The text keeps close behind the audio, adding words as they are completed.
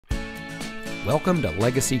Welcome to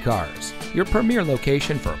Legacy Cars, your premier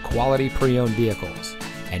location for quality pre-owned vehicles.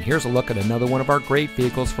 And here's a look at another one of our great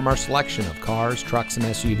vehicles from our selection of cars, trucks, and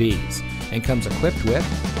SUVs, and comes equipped with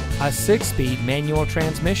a 6-speed manual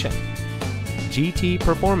transmission, GT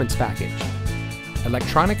Performance Package,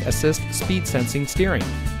 electronic assist speed sensing steering,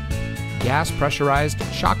 gas pressurized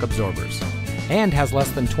shock absorbers, and has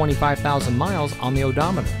less than 25,000 miles on the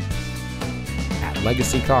odometer. At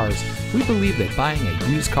Legacy Cars, we believe that buying a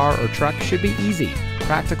used car or truck should be easy,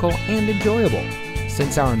 practical, and enjoyable.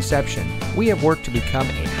 Since our inception, we have worked to become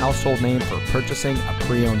a household name for purchasing a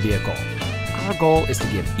pre-owned vehicle. Our goal is to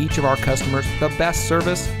give each of our customers the best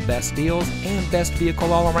service, best deals, and best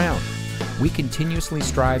vehicle all around. We continuously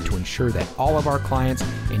strive to ensure that all of our clients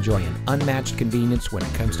enjoy an unmatched convenience when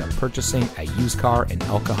it comes to purchasing a used car in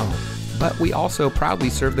El Cajon. But we also proudly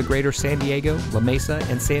serve the greater San Diego, La Mesa,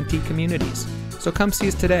 and Santee communities. So come see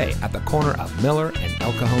us today at the corner of Miller and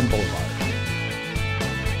El Cajon Boulevard.